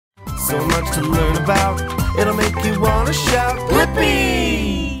so much to learn about. It'll make you wanna shout,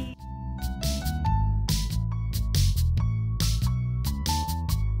 Blippi!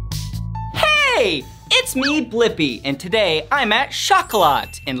 Hey! It's me, Blippi, and today I'm at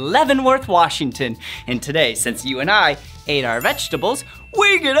Chocolat in Leavenworth, Washington. And today, since you and I ate our vegetables,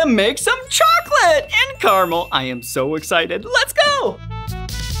 we're gonna make some chocolate and caramel. I am so excited. Let's go!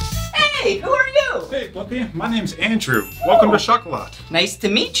 Hey, who are you? Hey, Blippi, my name's Andrew. Welcome to Chocolat. Nice to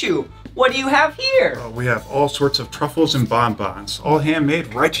meet you. What do you have here? We have all sorts of truffles and bonbons, all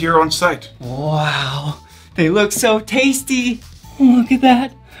handmade right here on site. Wow, they look so tasty. Look at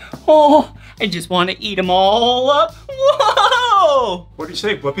that. Oh, I just want to eat them all up. Whoa! What do you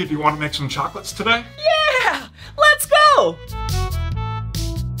say, Blippi? Do you want to make some chocolates today? Yeah, let's go.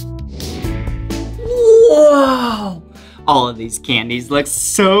 Whoa, all of these candies look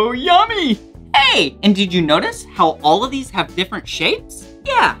so yummy. Hey, and did you notice how all of these have different shapes?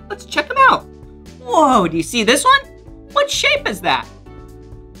 Yeah, let's check them out. Whoa, do you see this one? What shape is that?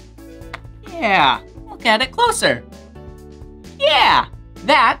 Yeah, look at it closer. Yeah,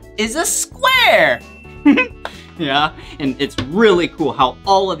 that is a square. Yeah, and it's really cool how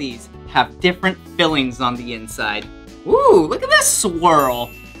all of these have different fillings on the inside. Ooh, look at this swirl.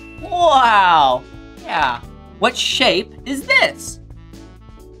 Wow, yeah. What shape is this?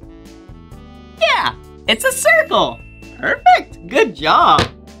 Yeah, it's a circle. Perfect, good job.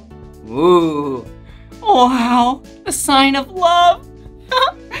 Ooh, wow, the sign of love.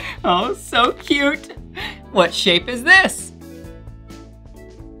 Oh, so cute. What shape is this?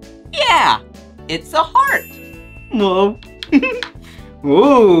 Yeah, it's a heart. Whoa.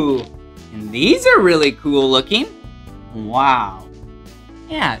 Ooh, and these are really cool looking. Wow.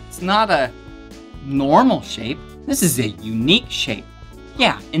 Yeah, it's not a normal shape. This is a unique shape.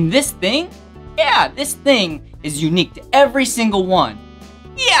 Yeah, and this thing? Yeah, this thing is unique to every single one.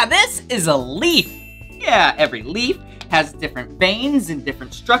 Yeah, this is a leaf. Yeah, every leaf has different veins and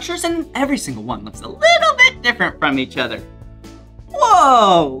different structures, and every single one looks a little bit different from each other.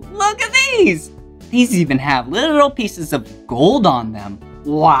 Whoa, look at these. These even have little pieces of gold on them.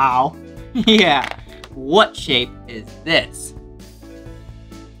 Wow. Yeah, what shape is this?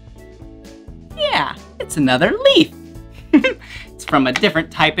 Yeah, it's another leaf. It's from a different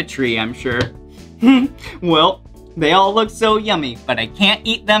type of tree, I'm sure. Well, they all look so yummy, but I can't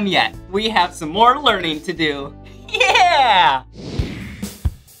eat them yet. We have some more learning to do. Yeah!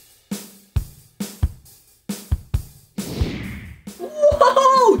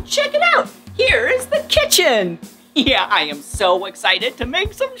 Whoa, check it out. Here is the kitchen. Yeah, I am so excited to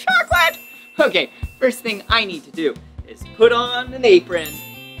make some chocolate. Okay, first thing I need to do is put on an apron.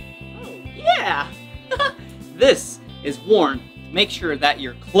 Oh, yeah. This is worn to make sure that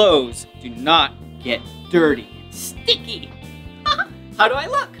your clothes do not get dirty and sticky. How do I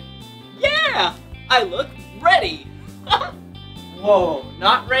look? Yeah, I look ready. Whoa,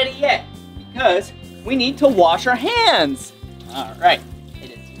 not ready yet because we need to wash our hands. All right, it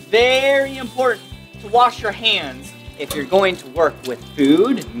is very important to wash your hands if you're going to work with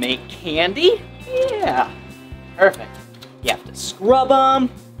food, make candy. Yeah, perfect. You have to scrub them,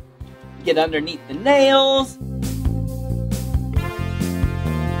 get underneath the nails.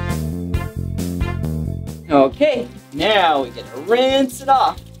 Okay, now we get to rinse it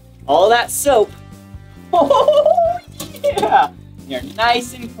off. All that soap. Oh, yeah! You're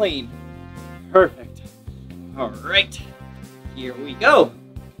nice and clean. Perfect. All right, here we go.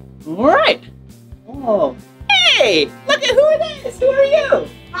 All right. Oh, hey, look at who it is. Who are you?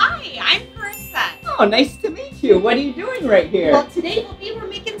 Hi, I'm Carissa. Oh, nice to meet you. What are you doing right here? Well, today we're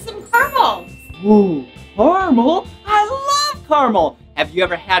making some caramels. Ooh, caramel? I love caramel. Have you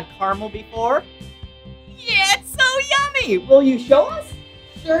ever had caramel before? Yeah, it's so yummy. Will you show us?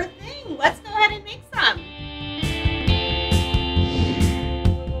 Sure thing. Let's go ahead and make some.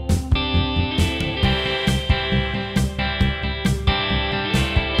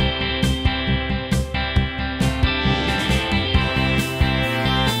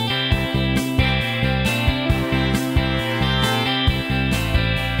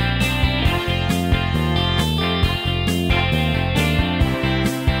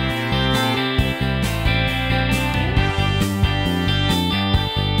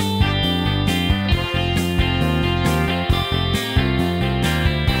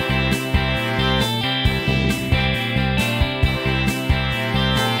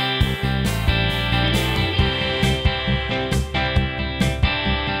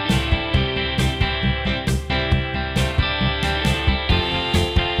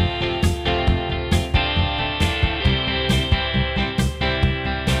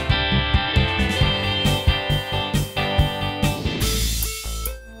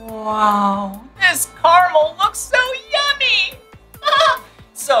 Wow, this caramel looks so yummy!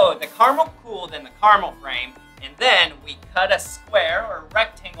 So the caramel cooled in the caramel frame, and then we cut a square or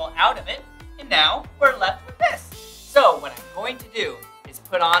rectangle out of it, and now we're left with this. So what I'm going to do is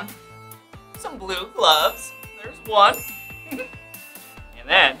put on some blue gloves. There's one. And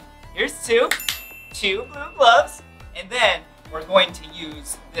then here's two blue gloves. And then we're going to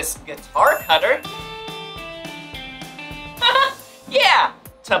use this guitar cutter. Yeah,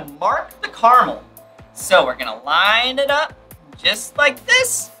 to mark the caramel. So we're gonna line it up just like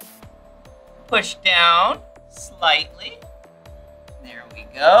this. Push down slightly. There we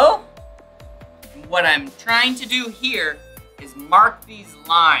go. And what I'm trying to do here is mark these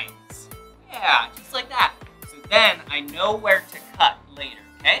lines. Yeah, just like that. So then I know where to cut later,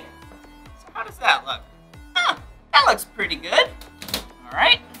 okay? So how does that look? That looks pretty good. All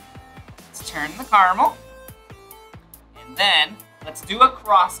right, let's turn the caramel. And then let's do a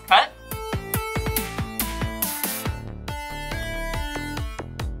cross cut.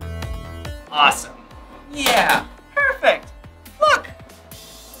 Awesome. Yeah, perfect. Look.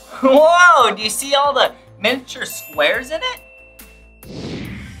 Whoa, do you see all the miniature squares in it?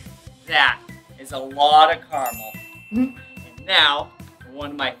 That is a lot of caramel. And now, for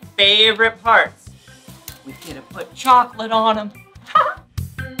one of my favorite parts. We get to put chocolate on them.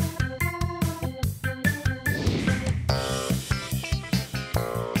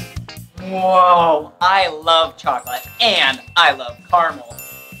 Whoa, I love chocolate and I love caramel.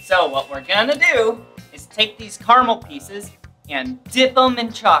 So what we're gonna do is take these caramel pieces and dip them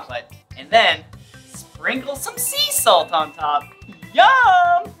in chocolate and then sprinkle some sea salt on top.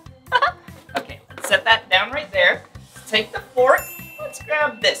 Yum! Okay, let's set that down right there. Let's take the fork. Let's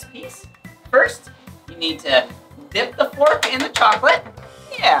grab this piece. First, you need to dip the fork in the chocolate.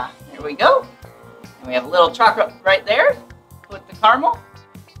 Yeah, there we go. And we have a little chocolate right there. Put the caramel,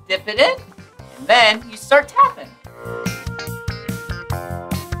 dip it in, and then you start tapping.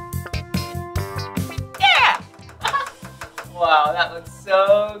 Yeah! Wow, that looks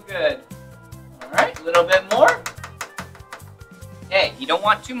so good. All right, a little bit more. Okay, you don't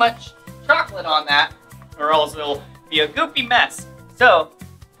want too much chocolate on that, or else it'll be a goopy mess. So,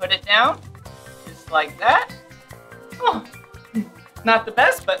 put it down, just like that. Oh, not the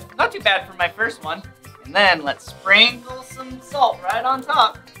best, but not too bad for my first one. And then let's sprinkle some salt right on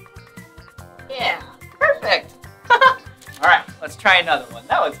top. Yeah, perfect. All right, let's try another one.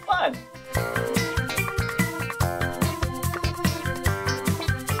 That was fun.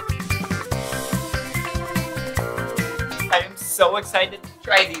 I am so excited to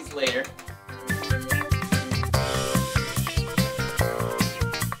try these later.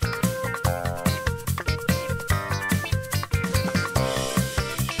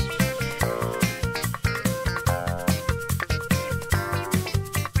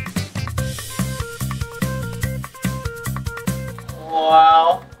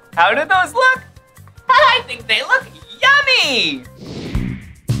 Wow, how do those look? I think they look yummy!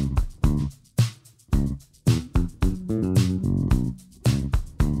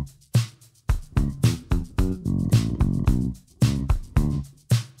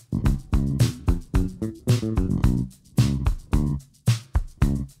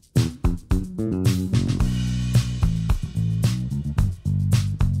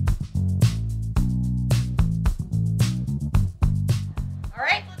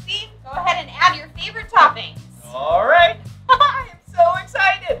 All right, I'm so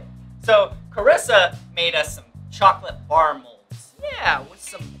excited. So Carissa made us some chocolate bar molds. Yeah, with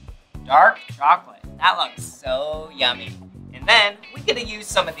some dark chocolate. That looks so yummy. And then we get to use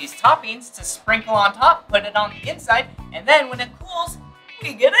some of these toppings to sprinkle on top, put it on the inside, and then when it cools,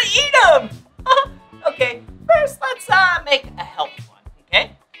 we get to eat them. Okay, first let's make a healthy one,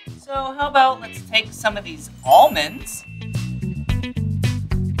 okay? So how about let's take some of these almonds.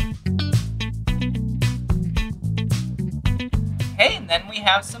 Okay, and then we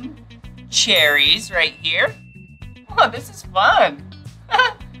have some cherries right here. Oh, this is fun.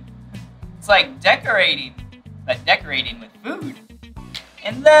 It's like decorating, but decorating with food.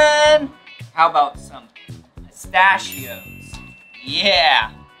 And then, how about some pistachios? Yeah,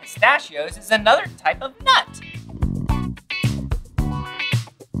 pistachios is another type of nut.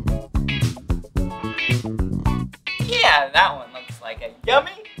 Yeah, that one looks like a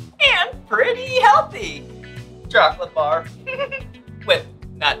yummy and pretty healthy chocolate bar with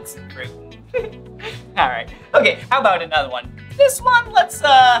nuts and fruit. All right, okay, how about another one? This one, let's,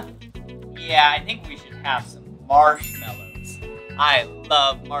 yeah, I think we should have some marshmallows. I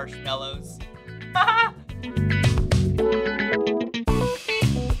love marshmallows.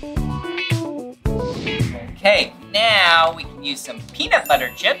 Okay, now we can can use some peanut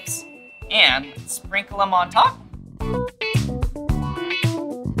butter chips and sprinkle them on top.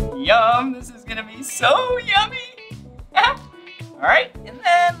 Yum, this is gonna be so yummy. All right, and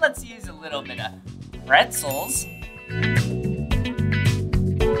then let's use a little bit of pretzels.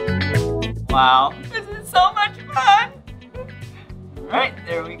 Wow, this is so much fun. All right,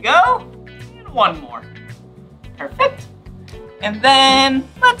 there we go. And one more. Perfect. And then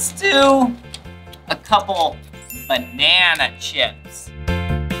let's do a couple banana chips.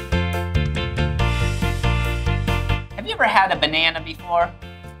 Have you ever had a banana before?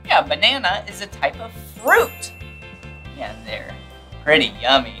 Yeah, banana is a type of fruit. Yeah, they're pretty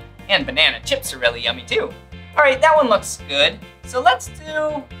yummy. And banana chips are really yummy too. All right, that one looks good. So let's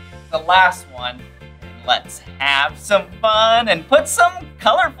do the last one. And let's have some fun and put some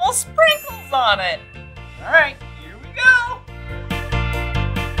colorful sprinkles on it. All right, here we go.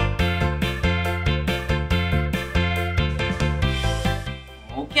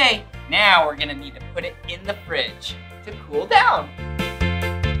 Okay, now we're gonna need to put it in the fridge to cool down.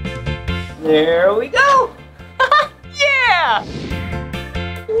 There we go. Yeah!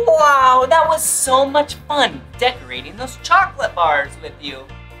 Wow, that was so much fun decorating those chocolate bars with you.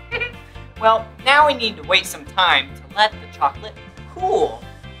 Well, now we need to wait some time to let the chocolate cool.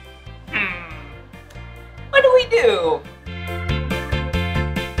 What do we do?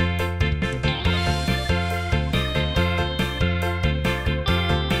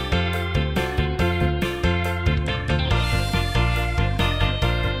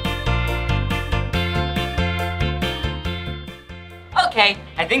 Okay,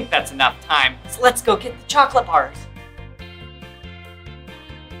 I think that's enough time. So let's go get the chocolate bars.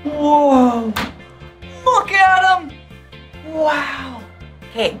 Whoa! Look at them! Wow!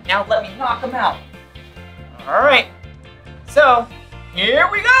 Okay, now let me knock them out. All right. So, here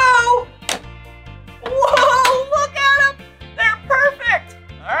we go! Whoa! Look at them! They're perfect!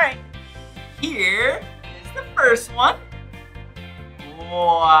 All right. Here is the first one.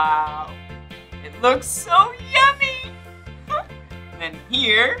 Wow! It looks so yummy! And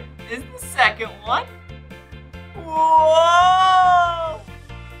here is the second one. Whoa!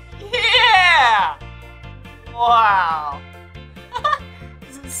 Yeah! Wow!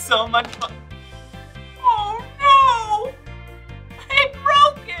 This is so much fun. Oh no! I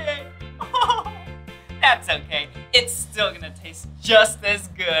broke it! Oh, that's okay. It's still gonna taste just as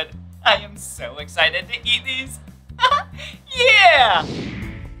good. I am so excited to eat these. Yeah!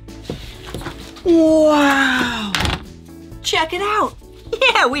 Wow! Check it out.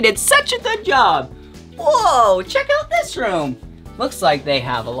 Yeah, we did such a good job. Whoa, check out this room. Looks like they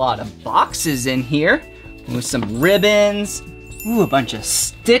have a lot of boxes in here with some ribbons. Ooh, a bunch of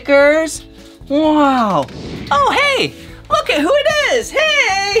stickers. Wow. Oh, hey, look at who it is.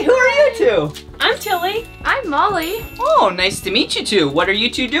 Hey, who are you two? I'm Tilly. I'm Molly. Oh, nice to meet you two. What are you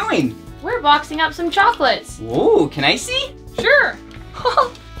two doing? We're boxing up some chocolates. Ooh, can I see? Sure.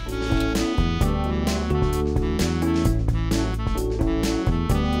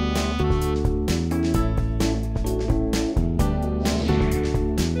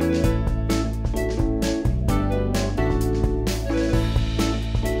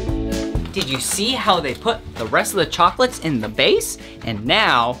 Did you see how they put the rest of the chocolates in the base? And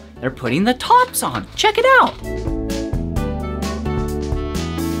now they're putting the tops on. Check it out.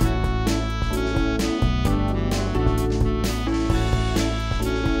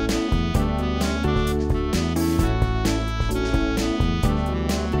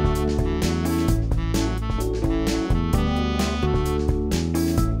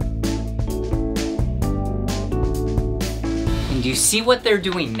 And do you see what they're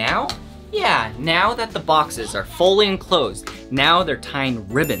doing now? Yeah, now that the boxes are fully enclosed, now they're tying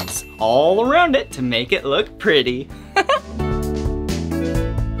ribbons all around it to make it look pretty.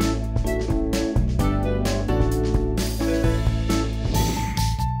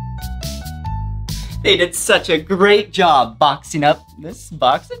 They did such a great job boxing up this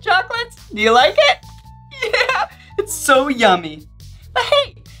box of chocolates. Do you like it? Yeah, it's so yummy. But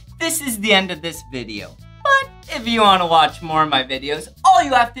hey, this is the end of this video. But if you want to watch more of my videos, all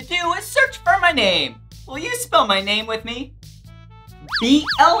you have to do is search for my name. Will you spell my name with me?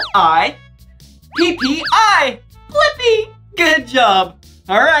 B-L-I-P-P-I. Blippi. Good job.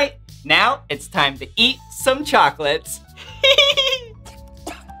 All right, now it's time to eat some chocolates.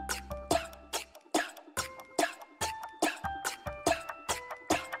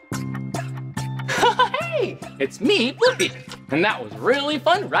 Hey, it's me, Blippi, and that was really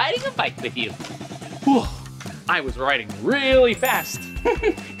fun riding a bike with you. Whew, I was riding really fast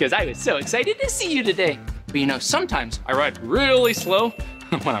because I was so excited to see you today. But you know, sometimes I ride really slow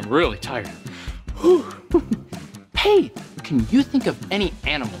when I'm really tired. Hey, Can you think of any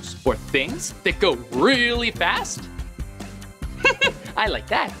animals or things that go really fast? I like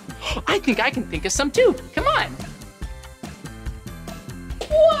that. I think I can think of some too. Come on.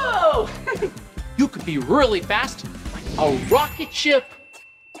 Whoa! You could be really fast like a rocket ship.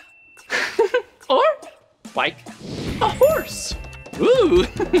 Or like a horse. Ooh.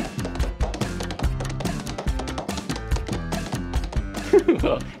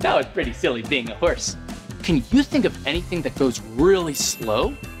 That was pretty silly being a horse. Can you think of anything that goes really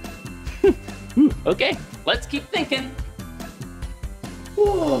slow? Okay, let's keep thinking.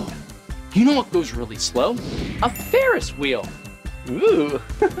 Whoa. You know what goes really slow? A Ferris wheel. Ooh.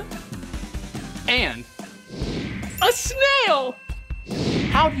 And a snail.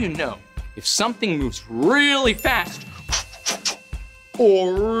 How do you know if something moves really fast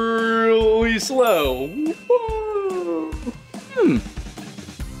or really slow? Whoa.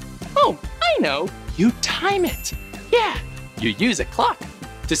 Oh, I know. You time it. Yeah, you use a clock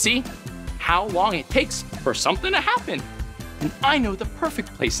to see how long it takes for something to happen. And I know the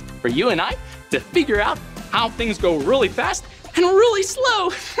perfect place for you and I to figure out how things go really fast and really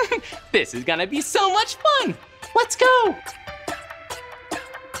slow. This is gonna be so much fun. Let's go.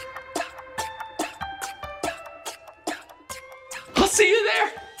 I'll see you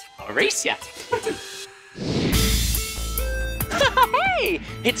there. I'll race ya. Hey,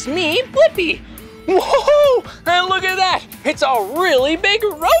 it's me, Blippi. Whoa, and look at that. It's a really big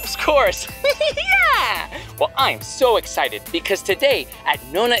ropes course. Yeah. Well, I'm so excited because today at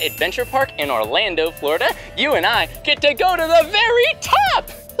Nona Adventure Park in Orlando, Florida, you and I get to go to the very top.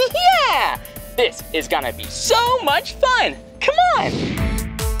 Yeah. This is gonna be so much fun. Come on.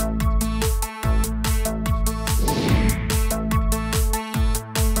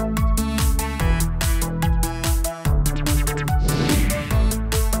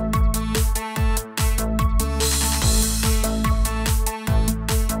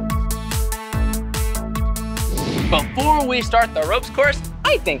 Before we start the ropes course,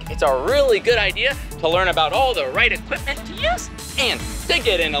 I think it's a really good idea to learn about all the right equipment to use and to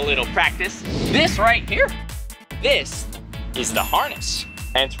get in a little practice. This right here, this is the harness.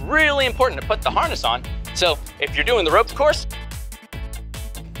 And it's really important to put the harness on. So if you're doing the ropes course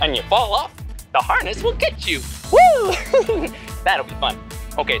and you fall off, the harness will get you. Woo! That'll be fun.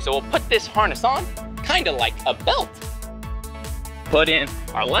 Okay, so we'll put this harness on, kind of like a belt. Put in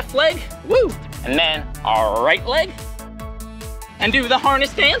our left leg, woo! And then our right leg, and do the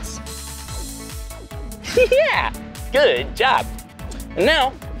harness dance. Yeah, good job. And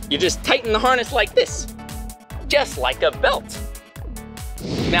now, you just tighten the harness like this, just like a belt.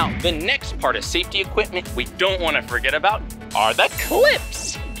 Now, the next part of safety equipment we don't want to forget about are the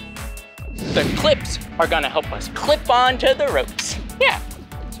clips. The clips are gonna help us clip onto the ropes. Yeah,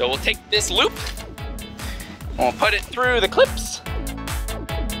 so we'll take this loop, and we'll put it through the clips.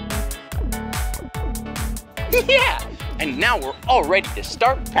 Yeah, and now we're all ready to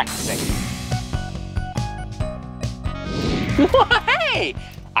start practicing. Hey,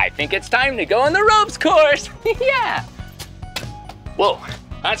 I think it's time to go on the ropes course. Yeah. Whoa,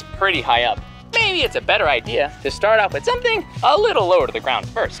 that's pretty high up. Maybe it's a better idea to start off with something a little lower to the ground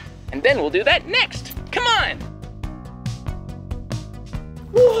first, and then we'll do that next. Come on.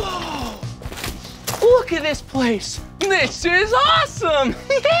 Whoa, look at this place. This is awesome.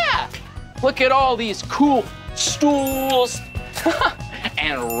 Yeah, look at all these cool stools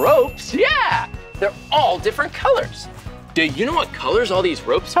and ropes. Yeah, they're all different colors. Do you know what colors all these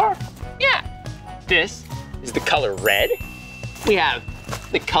ropes are? Yeah, this is the color red. We have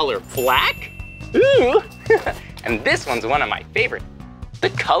the color black. Ooh, and this one's one of my favorite, the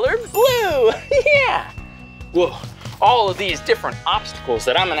color blue. Yeah. Whoa, all of these different obstacles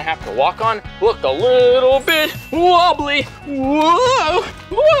that I'm gonna have to walk on look a little bit wobbly. Whoa,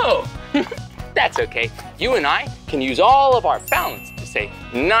 whoa. That's okay. You and I can use all of our balance to stay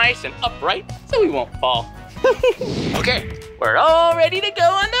nice and upright so we won't fall. Okay, we're all ready to go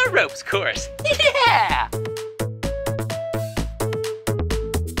on the ropes course. Yeah!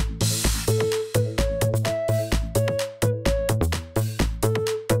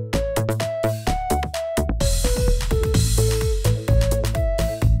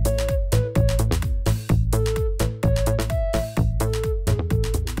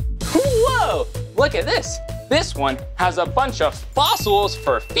 Whoa, look at this. This one has a bunch of fossils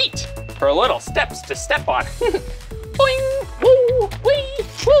for feet, for little steps to step on. Boing, woo, wee,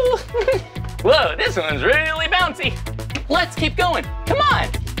 woo. Whoa, this one's really bouncy. Let's keep going, come on.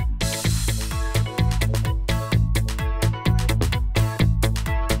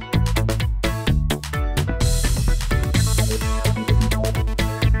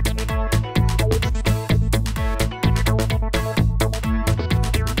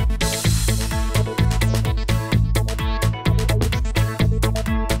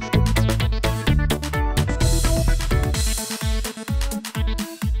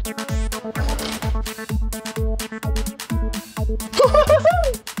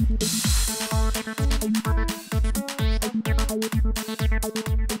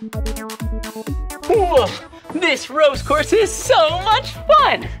 ropes course is so much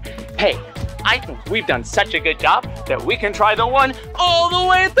fun. Hey, I think we've done such a good job that we can try the one all the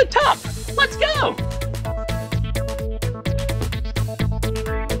way at the top. Let's go.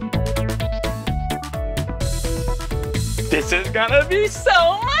 This is gonna be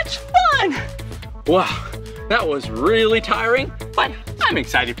so much fun. Wow, that was really tiring, but I'm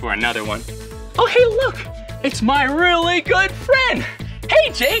excited for another one. Oh, hey, look, it's my really good friend.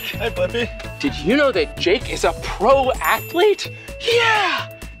 Hey, Jake. Hey, Blippi. Did you know that Jake is a pro athlete?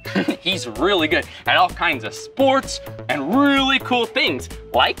 Yeah. He's really good at all kinds of sports and really cool things,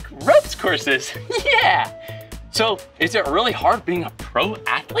 like ropes courses. Yeah. So, is it really hard being a pro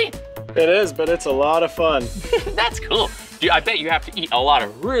athlete? It is, but it's a lot of fun. That's cool. I bet you have to eat a lot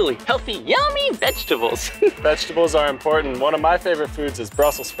of really healthy, yummy vegetables. Vegetables are important. One of my favorite foods is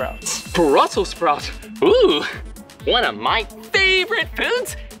Brussels sprouts. Brussels sprouts. Ooh, one of my favorite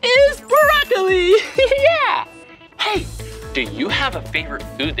foods is broccoli. Yeah. Hey, do you have a favorite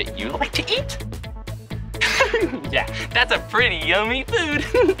food that you like to eat? Yeah, that's a pretty yummy food.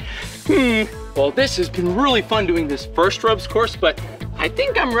 Well, this has been really fun doing this first ropes course, but I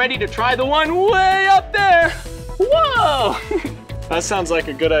think I'm ready to try the one way up there. Whoa! That sounds like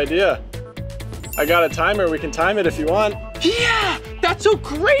a good idea. I got a timer, we can time it if you want. Yeah, that's a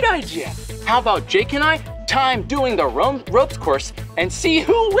great idea. How about Jake and I time doing the ropes course and see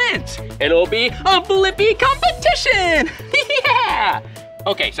who wins? It'll be a Blippi competition. Yeah!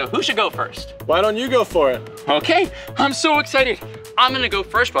 Okay, so who should go first? Why don't you go for it? Okay, I'm so excited. I'm gonna go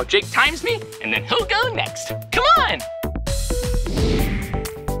first while Jake times me, and then he'll go next. Come on!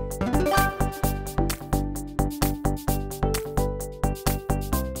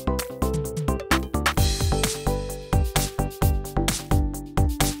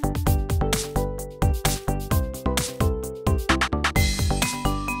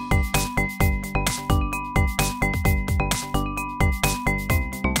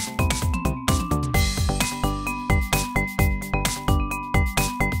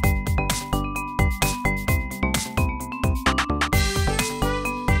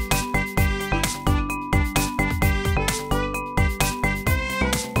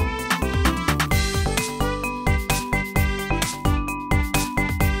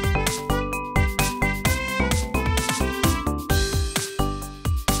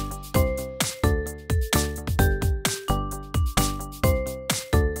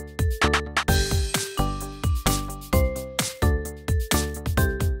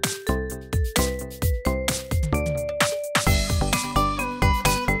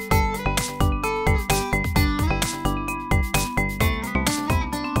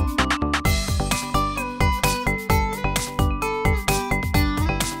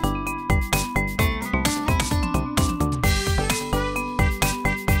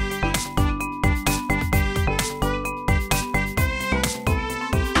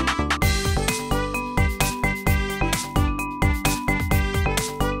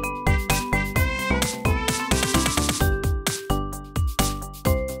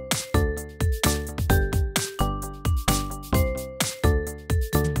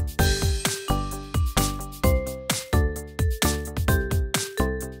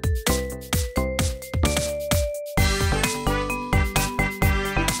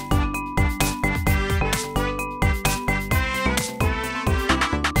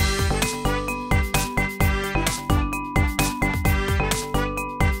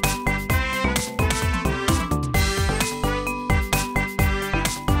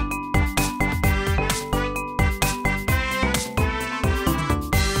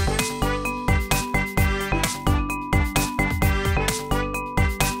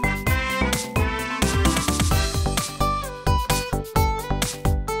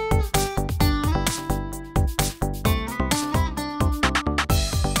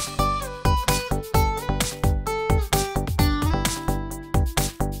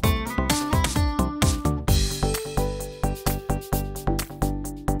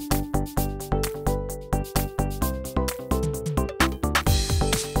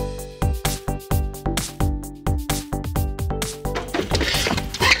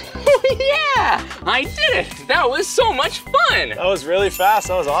 I did it! That was so much fun! That was really fast,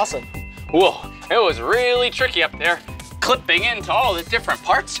 that was awesome. Whoa, it was really tricky up there, clipping into all the different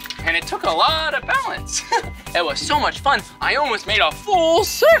parts, and it took a lot of balance. It was so much fun, I almost made a full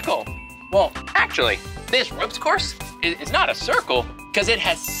circle. Well, actually, this ropes course is not a circle, because it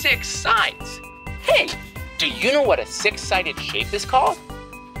has 6 sides. Hey, do you know what a 6-sided shape is called?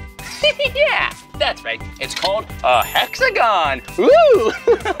 Yeah, that's right. It's called a hexagon. Woo!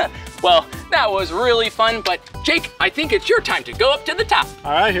 Well, that was really fun, but Jake, I think it's your time to go up to the top.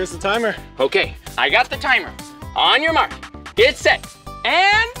 All right, here's the timer. Okay, I got the timer. On your mark, get set,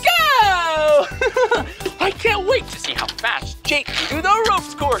 and go! I can't wait to see how fast Jake can do the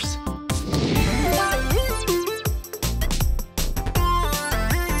ropes course.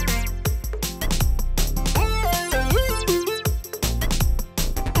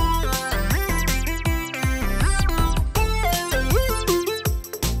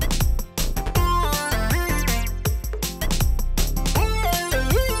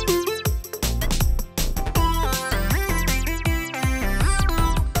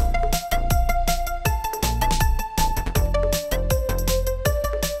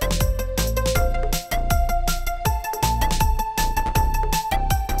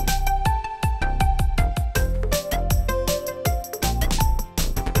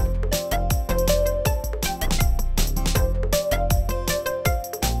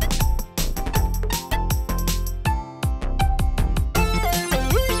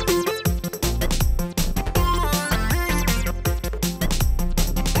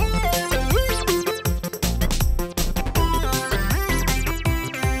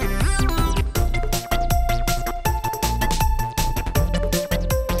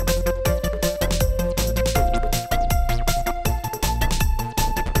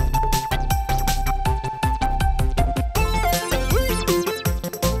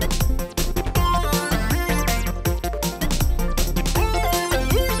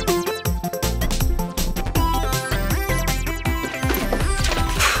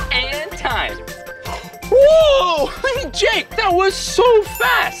 Jake, that was so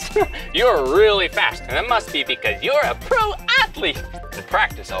fast. You're really fast, and that must be because you're a pro athlete. You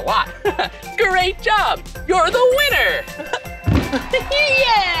practice a lot. Great job. You're the winner.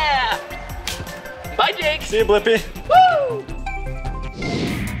 Yeah. Bye, Jake. See you, Blippi. Woo.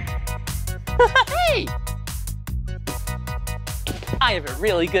 Hey. I have a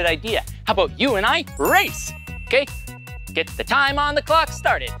really good idea. How about you and I race? Okay, get the time on the clock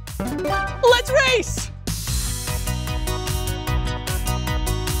started. Let's race.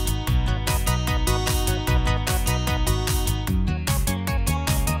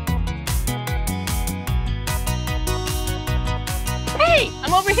 Hey,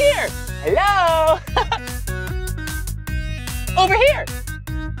 I'm over here. Hello. Over here.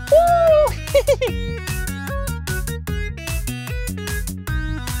 Woo.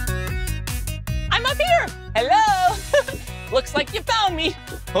 I'm up here. Hello. Looks like you found me.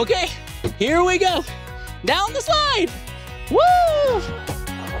 Okay, here we go. Down the slide. Woo.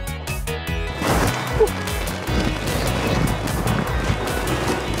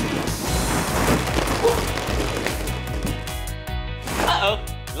 Uh-oh,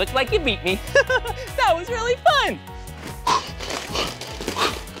 looks like you beat me. That was really fun.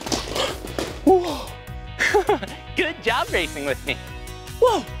 Good job racing with me.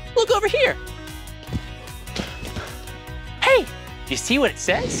 Whoa, look over here. Hey, do you see what it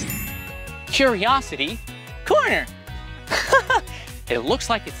says? Curiosity Corner. It looks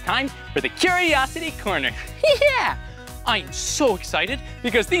like it's time for the Curiosity Corner. Yeah, I am so excited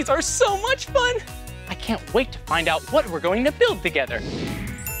because these are so much fun. I can't wait to find out what we're going to build together.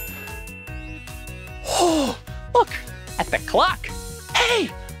 Oh, look at the clock. Hey,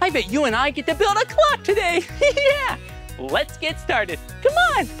 I bet you and I get to build a clock today. Yeah, let's get started. Come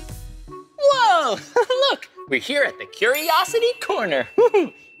on. Whoa, look, we're here at the Curiosity Corner.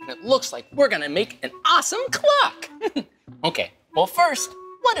 And it looks like we're gonna make an awesome clock. Okay, well first,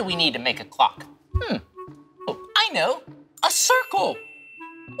 what do we need to make a clock? Oh, I know, a circle.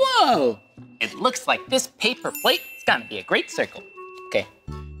 Whoa, it looks like this paper plate is gonna be a great circle. Okay,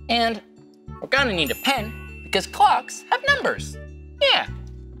 and we're gonna need a pen because clocks have numbers. Yeah,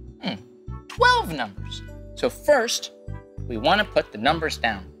 12 numbers. So first, we wanna put the numbers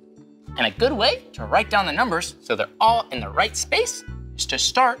down. And a good way to write down the numbers so they're all in the right space is to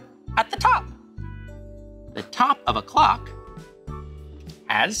start at the top. The top of a clock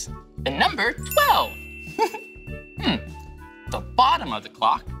has the number 12. The bottom of the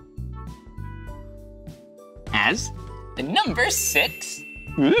clock has the number 6.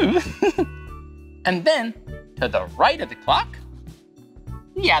 And then to the right of the clock,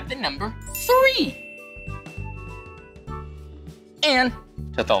 we have the number 3. And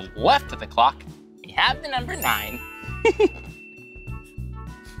to the left of the clock, we have the number 9.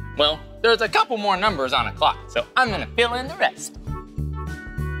 Well, there's a couple more numbers on a clock, so I'm gonna fill in the rest.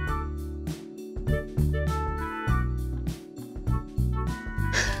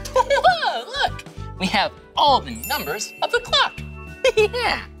 Whoa, look! We have all the numbers of the clock.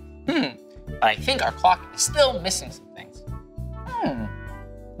 Yeah. But I think our clock is still missing some things.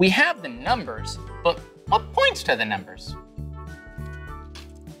 We have the numbers, but what points to the numbers?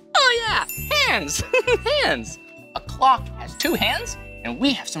 Oh yeah, hands, hands. A clock has 2 hands, and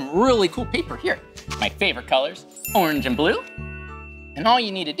we have some really cool paper here. My favorite colors, orange and blue. And all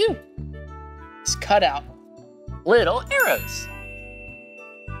you need to do is cut out little arrows.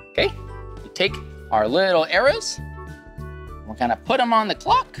 Okay, we take our little arrows, we're gonna put them on the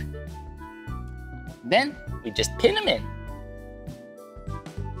clock, then we just pin them in.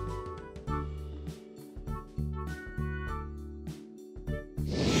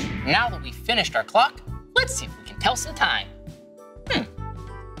 Now that we've finished our clock, let's see if we can tell some time.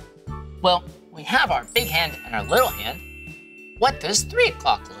 Well, we have our big hand and our little hand. What does 3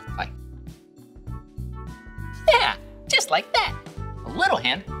 o'clock look like? Yeah, just like that. The little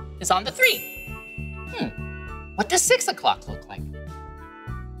hand is on the 3. What does 6 o'clock look like?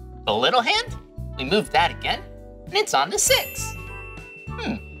 The little hand, we move that again, and it's on the 6.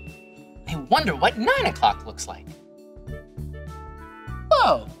 I wonder what 9 o'clock looks like.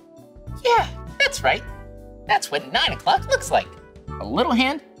 Whoa, yeah, that's right. That's what 9 o'clock looks like. The little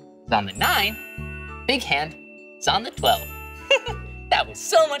hand is on the 9, big hand is on the 12. That was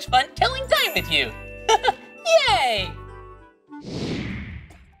so much fun telling time with you. Yay!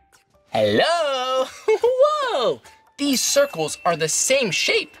 Hello! Whoa! These circles are the same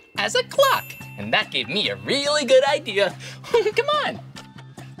shape as a clock, and that gave me a really good idea. Come on.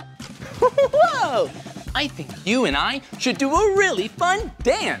 Whoa! I think you and I should do a really fun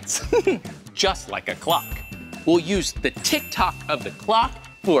dance. Just like a clock. We'll use the tick-tock of the clock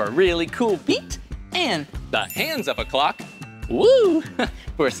for a really cool beat, and the hands of a clock, woo,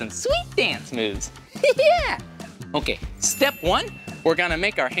 for some sweet dance moves. Yeah! Okay, step 1, we're gonna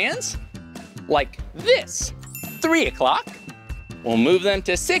make our hands like this. 3 o'clock, we'll move them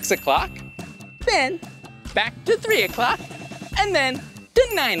to 6 o'clock, then back to 3 o'clock, and then to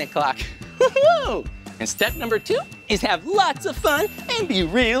 9 o'clock. Woo! And step number 2 is have lots of fun and be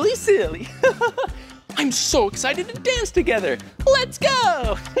really silly. I'm so excited to dance together. Let's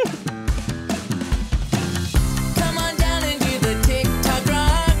go! Come on down and do the tick-tock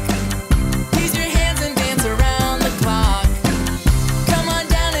rock. Use your hands and dance around the clock. Come on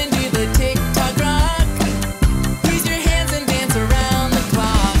down and do the tick-tock rock. Use your hands and dance around the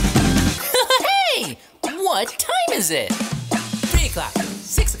clock. Hey! What time is it? 3 o'clock,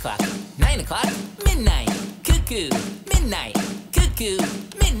 6 o'clock, 9 o'clock, midnight, cuckoo, midnight, cuckoo,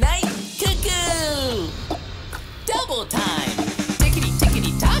 midnight, cuckoo! Double time!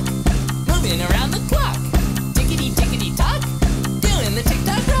 Tickety-tickety-tock, moving around the clock. Tickety-tickety-tock, doing the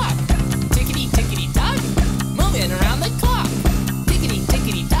tick-tock rock. Tickety-tickety-tock, moving around the clock.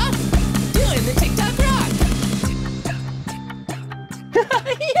 Tickety-tickety-tock, doing the tick-tock rock.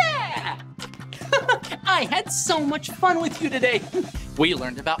 Yeah! I had so much fun with you today. We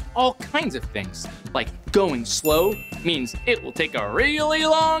learned about all kinds of things, like going slow means it will take a really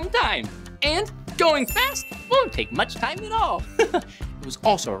long time, and going fast won't take much time at all. It was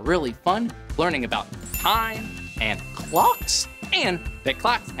also really fun learning about time and clocks, and that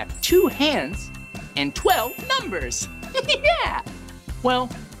clocks have 2 hands and 12 numbers. Yeah! Well,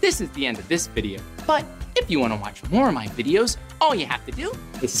 this is the end of this video, but if you want to watch more of my videos, all you have to do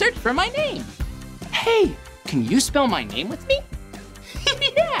is search for my name. Hey, can you spell my name with me?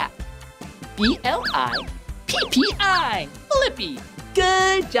 Yeah! B-L-I-P-P-I, Blippi.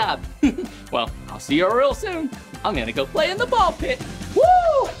 Good job. Well, I'll see you real soon. I'm gonna go play in the ball pit. Woo!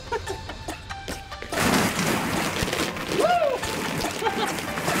 Woo!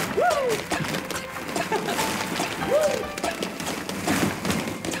 Woo!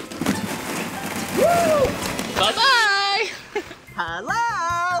 Woo! Bye-bye!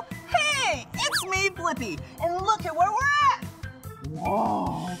 Hello! Hey, it's me, Blippi, and look at where we're at!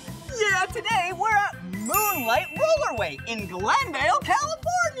 Whoa! Yeah, today we're at Moonlight Rollerway in Glendale,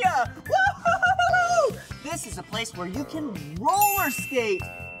 California! Woo-hoo-hoo-hoo! This is a place where you can roller skate!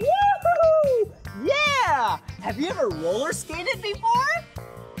 Woo-hoo-hoo! Yeah! Have you ever roller skated before?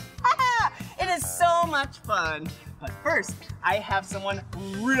 It is so much fun! But first, I have someone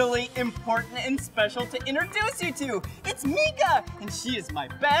really important and special to introduce you to. It's Meekah, and she is my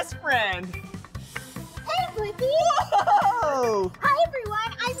best friend. Hey, Blippi! Whoa! Hi,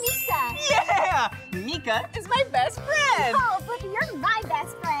 everyone. I'm Meekah. Yeah! Meekah is my best friend. Oh, Blippi, you're my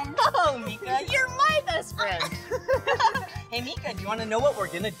best friend. Oh, Meekah, you're my best friend. Hey, Meekah, do you want to know what we're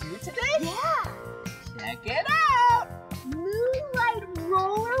gonna do today? Yeah. Check it out. Moonlight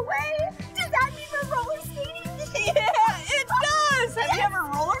Rollerway? Does that mean we're roller skating? Yeah, it does. Have you ever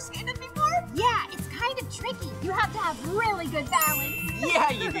roller skated before? Yeah, it's kind of tricky. You have to have really good balance.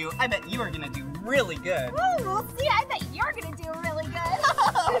 Yeah, you do. I bet you are gonna do really good. Ooh, we'll see. I bet you're gonna do really good.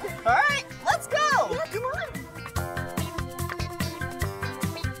 All right, let's go. Yeah, come on.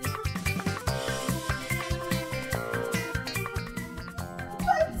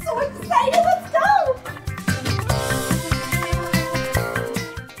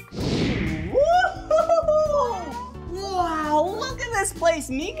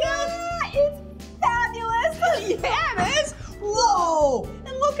 Meekah? Yeah, it's fabulous. Yeah, it is. Whoa!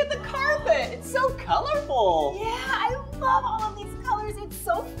 And look at the carpet. It's so colorful. Yeah, I love all of these colors. It's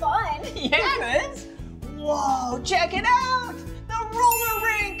so fun. Yeah, it is. Whoa! Check it out. The roller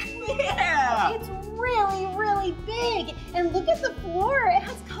rink. Yeah. It's really, really big. And look at the floor. It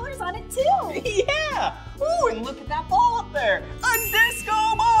has colors on it too. Yeah. Ooh, and look at that ball up there. A disco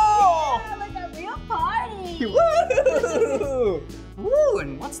ball. Yeah, like a real party. Woo! Ooh,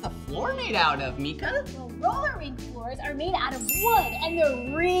 and what's the floor made out of, Meekah? Well, roller rink floors are made out of wood and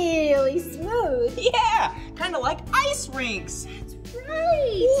they're really smooth. Yeah, kind of like ice rinks. That's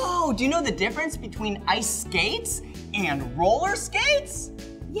right. Whoa, do you know the difference between ice skates and roller skates?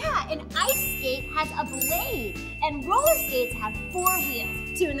 Yeah, an ice skate has a blade and roller skates have 4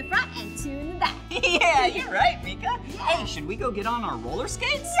 wheels, 2 in the front and 2 in the back. Yeah, you're right, Meekah. Hey, should we go get on our roller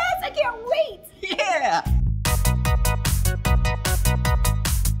skates? Yes, I can't wait. Yeah.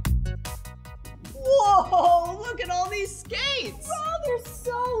 Whoa, look at all these skates. Wow, there's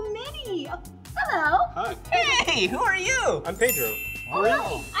so many. Oh, hello. Hi, Hey, who are you? I'm Pedro. Oh,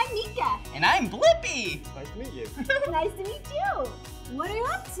 hi, I'm Meekah. And I'm Blippi. Nice to meet you. Nice to meet you. What are you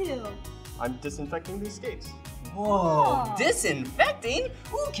up to? I'm disinfecting these skates. Whoa, Oh. disinfecting?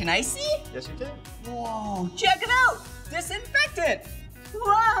 Ooh, can I see? Yes, you can. Whoa, check it out. Disinfectant.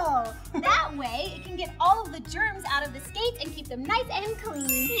 Whoa! That way, it can get all of the germs out of the skates and keep them nice and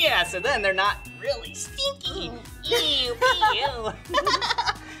clean. Yeah, so then they're not really stinky. Ew, ew.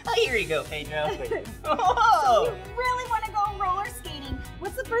 Oh, here you go, Pedro. We Whoa. really want to go roller skating.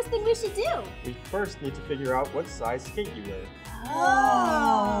 What's the first thing we should do? We first need to figure out what size skate you wear.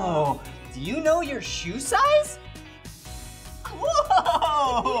 Whoa. Do you know your shoe size?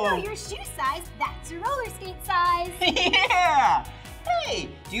 Whoa. You know your shoe size, that's your roller skate size. Yeah. Hey,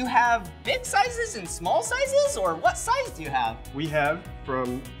 do you have big sizes and small sizes, or what size do you have? We have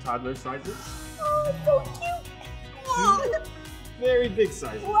from toddler sizes Oh, so cute. Whoa. very big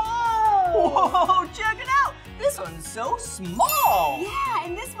sizes. Whoa! Whoa, check it out. This one's so small. Yeah,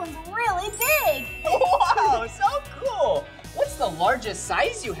 and this one's really big. Wow, so cool. What's the largest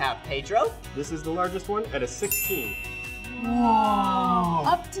size you have, Pedro? This is the largest one at a 16. Whoa.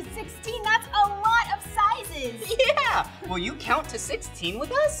 Up to 16, that's a lot of sizes. Yeah. Will you count to 16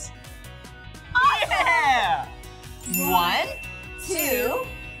 with us? Yeah. 1, 2,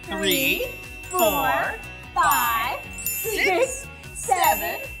 3, 4, 5, 6,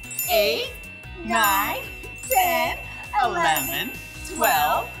 7, 8, 9, 10, 11,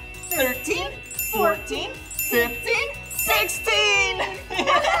 12, 13, 14, 15, 16.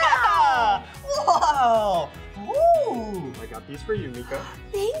 Yeah. Whoa. Woo. I got these for you, Meekah.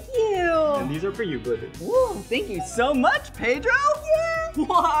 Thank And you. these are for you, Blippi. Woo, thank you so much, Pedro. Yeah.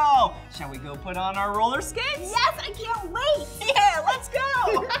 Whoa. Shall we go put on our roller skates? Yes, I can't wait. Yeah, let's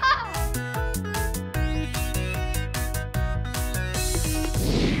go.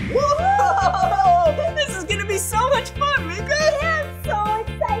 Whoa. This is gonna be so much fun, Meekah. I'm so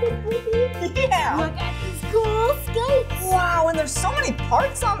excited, Blippi. Yeah. Look at these cool skates. Wow, and there's so many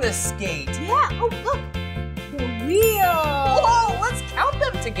parts on this skate. Yeah, oh look, the wheel. Whoa, let's count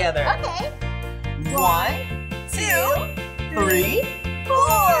them together. Okay. 1, 2, 3, 4.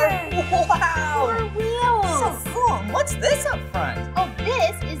 Wow. 4 wheels. So cool. And what's this up front? Oh,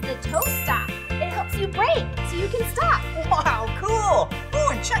 this is the toe stop. It helps you brake so you can stop. Wow, cool. Oh,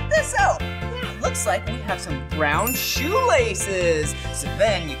 and check this out. It looks like we have some brown shoelaces. So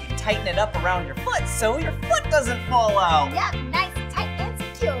then you can tighten it up around your foot so your foot doesn't fall out. Yep, nice, tight, and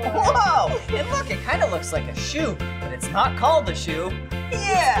secure. Whoa! And look, it kind of looks like a shoe, but it's not called a shoe.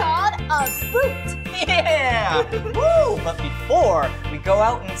 Yeah! Called a boot. Yeah! Woo! But before we go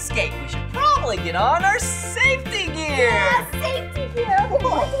out and skate, we should probably get on our safety gear. Yeah, safety gear. Okay,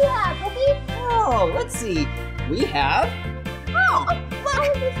 what do you have, Blippi? Oh, let's see. We have. Oh, I look!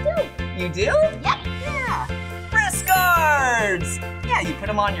 have this too. You do? Yep. Yeah. Wrist guards. Yeah, you put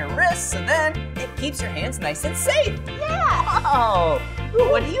them on your wrists, so then it keeps your hands nice and safe. Yeah. Oh, ooh,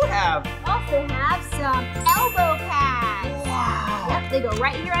 what do you have? Also have some elbow pads. Wow. Yep, they go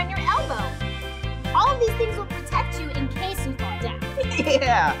right here on your elbow. All of these things will protect you in case you fall down.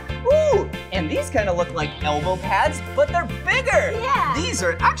 Yeah. Ooh, and these kind of look like elbow pads, but they're bigger. Yeah. These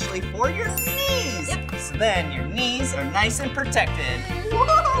are actually for your knees. Yep. So then your knees are nice and protected.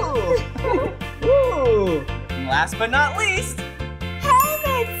 Woo! Woo! And last but not least,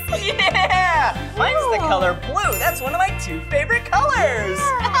 Helmets. yeah! Mine's the Cool. color blue. That's one of my 2 favorite colors.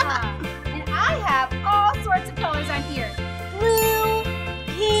 Yeah. And I have all sorts of colors on here. Blue,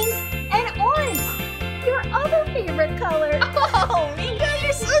 pink, and orange. Your other favorite color. Oh, Meekah,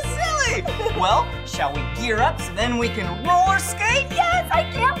 you're so silly. Well, shall shall we gear up so then we can roller skate? Yes, I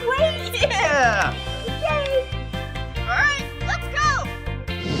can't wait. Yeah. Yay. All right, let's go.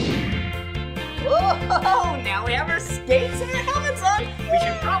 Whoa, now we have our skates and our helmets on. We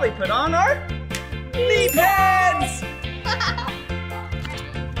should probably put on our knee pads.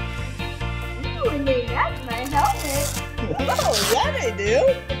 Ooh, maybe that's my helmet. Whoa, yeah, they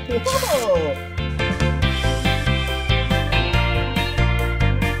do. Whoa.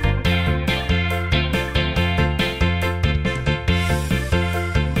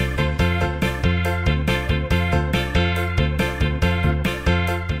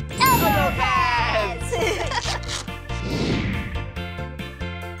 Elbow pads.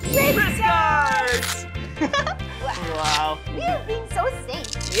 Wrist guards. Wow. We are being so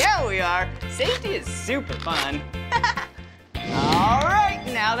safe. Yeah, we are. Safety is super fun. All right,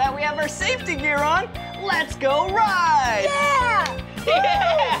 now that we have our safety gear on, let's go ride. Yeah.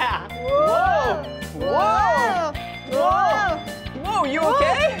 Yeah. Whoa. Whoa. Whoa. Whoa, you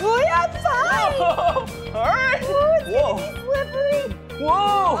okay? Oh, yeah, I'm fine. Whoa. All right. Ooh, it's Whoa. gonna be slippery.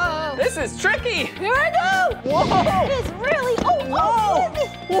 Whoa. Whoa. This is tricky. Here I go. Whoa. It is really, Whoa.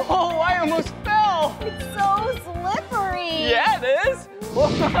 Whoa. Whoa, I almost fell. It's so slippery. Yeah, it is.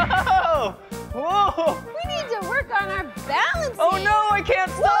 Whoa. Whoa. We need to work on our balance. Oh no, I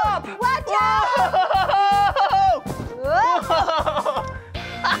can't stop. Watch out. Whoa. Whoa.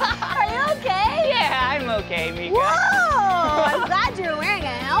 Are you okay? Yeah, I'm okay, Meekah. Whoa. I'm glad you're wearing a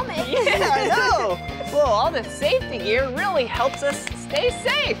helmet. Yeah, I know. Well, all the safety gear really helps us stay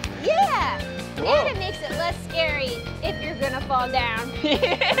safe. Yeah. Whoa. And it makes it less scary if you're gonna fall down.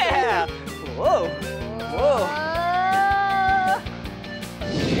 Yeah. Whoa. Whoa.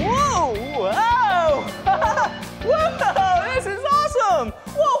 Whoa. Whoa. Whoa. This is awesome.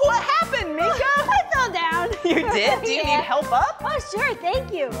 Whoa, what happened, Meekah? I fell down. You did? Do you need help up? Oh, sure.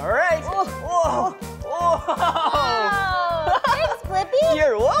 Thank you. All right. Whoa. Whoa. Whoa. Oh, thanks, Blippi.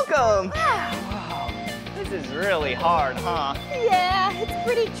 You're welcome. Wow. Wow. This is really hard, huh? Yeah, it's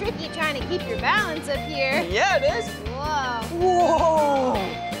pretty tricky trying to keep your balance up here. Yeah, it is. Whoa.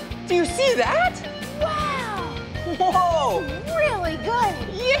 Whoa. Do you see that? Wow. Whoa. Really good.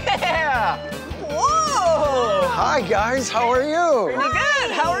 Yeah. Whoa. Hi guys, how are you? Pretty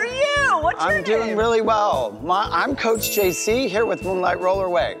good. How are you? What's your name? I'm doing really well. I'm Coach JC here with Moonlight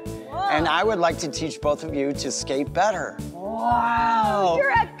Rollerway. And I would like to teach both of you to skate better. Wow.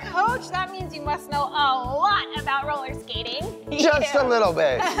 You're a coach. That means you must know a lot about roller skating. Just a little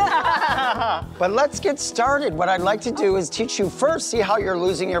bit. But let's get started. What I'd like to do is teach you first, see how you're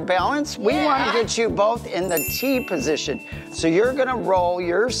losing your balance? We want to get you both in the T position. So you're gonna roll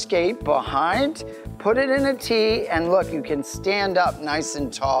your skate behind, put it in a T, and look, you can stand up nice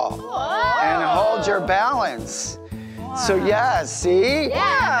and tall. And hold your balance. So yeah, see?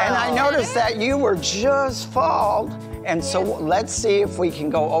 Yeah. And I noticed that you were just fall. And so let's see if we can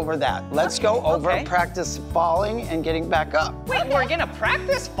go over that. Let's go over practice falling and getting back up. Wait, we're gonna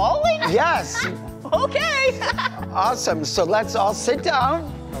practice falling? Yes. Okay. Awesome. So let's all sit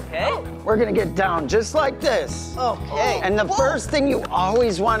down. Okay. We're gonna get down just like this. Okay. And the first thing you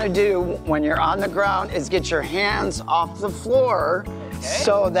always wanna do when you're on the ground is get your hands off the floor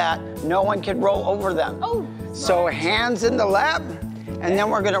so that no one can roll over them. Oh. So hands in the lap, and then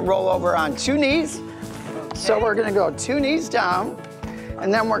we're gonna roll over on 2 knees. So we're gonna go 2 knees down,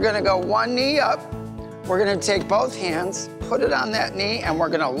 and then we're gonna go 1 knee up. We're gonna take both hands, put it on that knee, and we're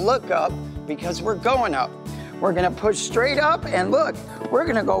gonna look up because we're going up. We're gonna push straight up, and look, we're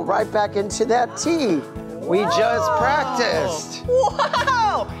gonna go right back into that T. We just practiced.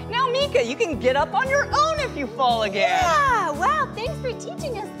 Wow! Now, Meekah, you can get up on your own if you fall again. Yeah, wow, thanks for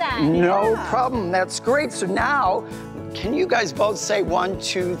teaching us that. No problem, that's great. So now, can you guys both say 1,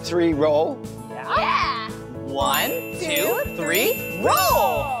 2, 3, roll? Yeah. 1, 2, 3,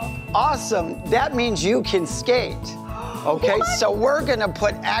 roll! Awesome, that means you can skate. Okay, so we're gonna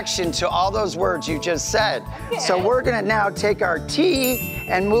put action to all those words you just said. So we're gonna now take our T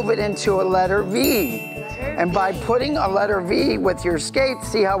and move it into a letter V. And by putting a letter V with your skate,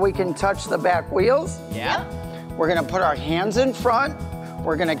 see how we can touch the back wheels? Yeah. We're gonna put our hands in front,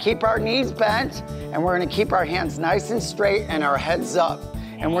 we're gonna keep our knees bent, and we're gonna keep our hands nice and straight and our heads up.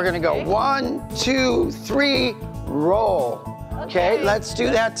 And we're gonna go 1, 2, 3, roll. Okay, let's do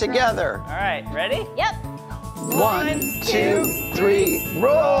that together. All right, ready? Yep. 1, 2, 3,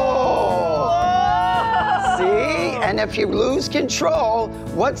 roll. See, and if you lose control,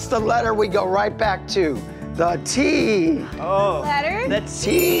 what's the letter we go right back to? The T. Oh. Letter? The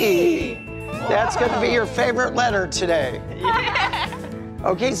T. That's gonna be your favorite letter today.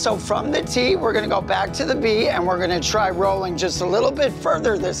 Okay, so from the T, we're gonna go back to the B, and we're gonna try rolling just a little bit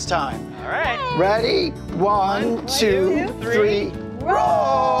further this time. All right. Ready? One, two, three,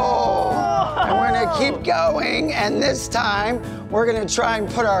 roll! And we're gonna keep going, and this time we're gonna try and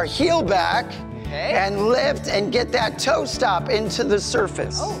put our heel back and lift and get that toe stop into the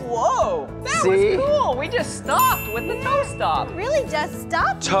surface. Oh, whoa! That See? was cool. We just stopped with the toe stop. Really just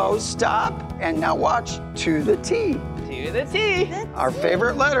stop? Toe stop, and now watch to the T. To the T. Our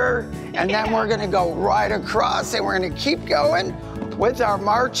favorite letter. And then we're gonna go right across, and we're gonna keep going with our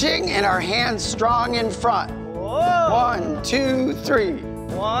marching and our hands strong in front. Whoa! 1, 2, 3.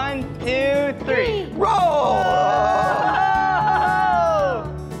 1, 2, 3. Roll! Whoa!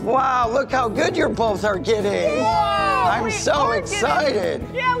 Wow, look how good you both are getting. Whoa! I'm so excited.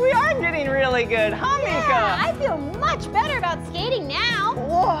 Yeah, we are getting really good, huh, Meekah? Yeah, I feel much better about skating now.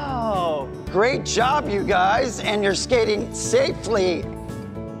 Whoa! Great job, you guys, and you're skating safely.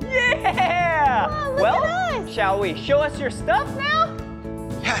 Yeah! Wow, look Well, at us. shall we show us your stuff now?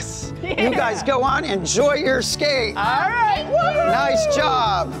 Yes. Yeah. You guys go on, enjoy your skate. All right. Woo! Nice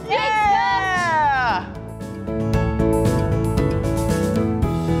job. Yeah!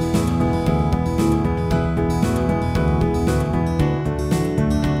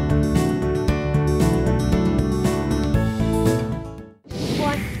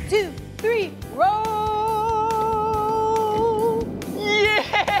 One, two, three, roll! Yeah,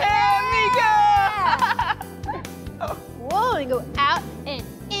 Meekah! Whoa, and go out and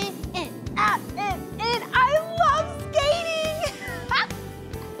in and out and in. I love skating!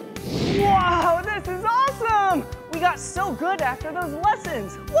 Wow, this is awesome! We got so good after those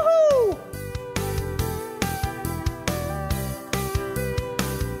lessons. Woohoo!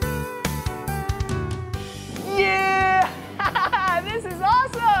 Yeah! This is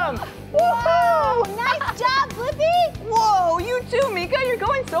awesome! Whoa, Woohoo! nice job, Blippi! Whoa, you too, Meekah. You're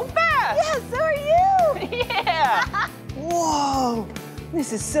going so fast. Yeah, so are you! Yeah! Whoa!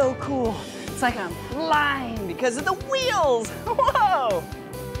 This is so cool. It's like I'm flying because of the wheels. Whoa!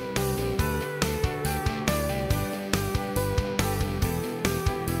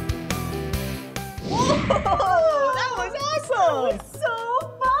 Whoa! That was awesome! So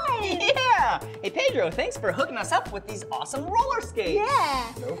fun! Yeah! Hey, Pedro, thanks for hooking us up with these awesome roller skates.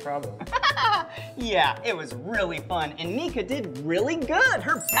 Yeah! No problem. Yeah, it was really fun, and Meekah did really good.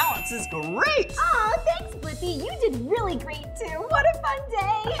 Her balance is great. Aw, thanks, Blippi. You did really great, too. What a fun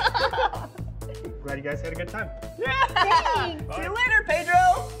day! Glad you guys had a good time. Yeah. Thanks. See you later,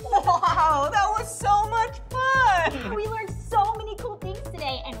 Pedro. Wow, that was so much fun. We learned so many cool things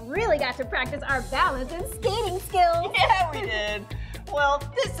today and really got to practice our balance and skating skills. Yeah, we did. Well,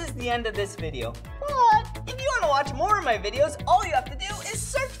 this is the end of this video. But if you want to watch more of my videos, all you have to do is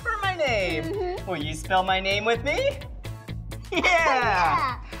search for my name. Will you spell my name with me?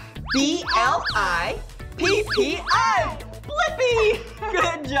 Yeah. B-L-I-P-P-I. Blippi.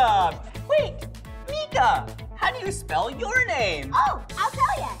 Good job. Wait, Meekah, how do you spell your name? Oh, I'll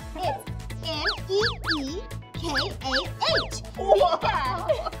tell ya. It's M-E-E-K-A-H. Meekah.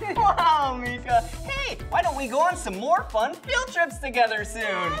 Wow, Meekah. Hey, why don't we go on some more fun field trips together soon?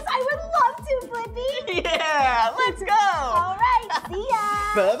 Yes, I would love to, Blippi. Yeah, let's go. All right, see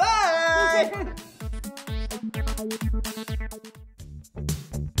ya. Bye-bye.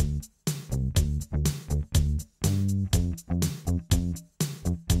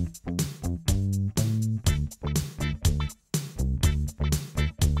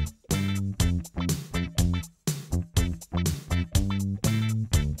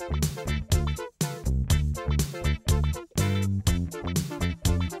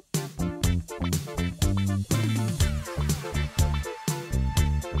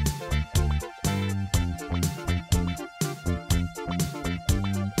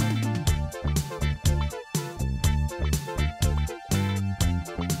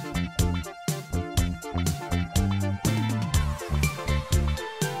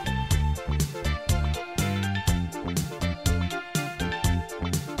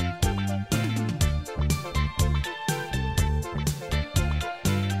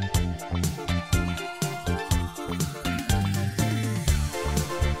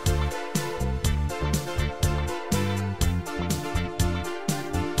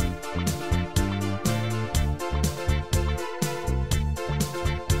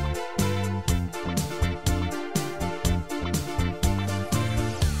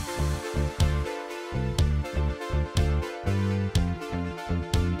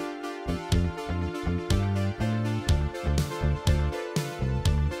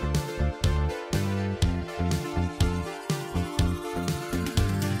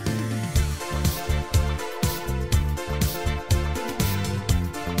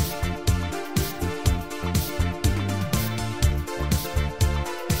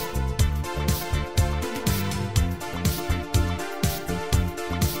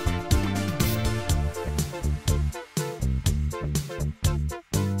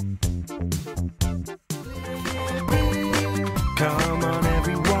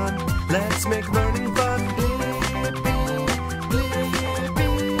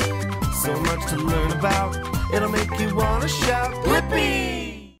 wanna shout, Blippi!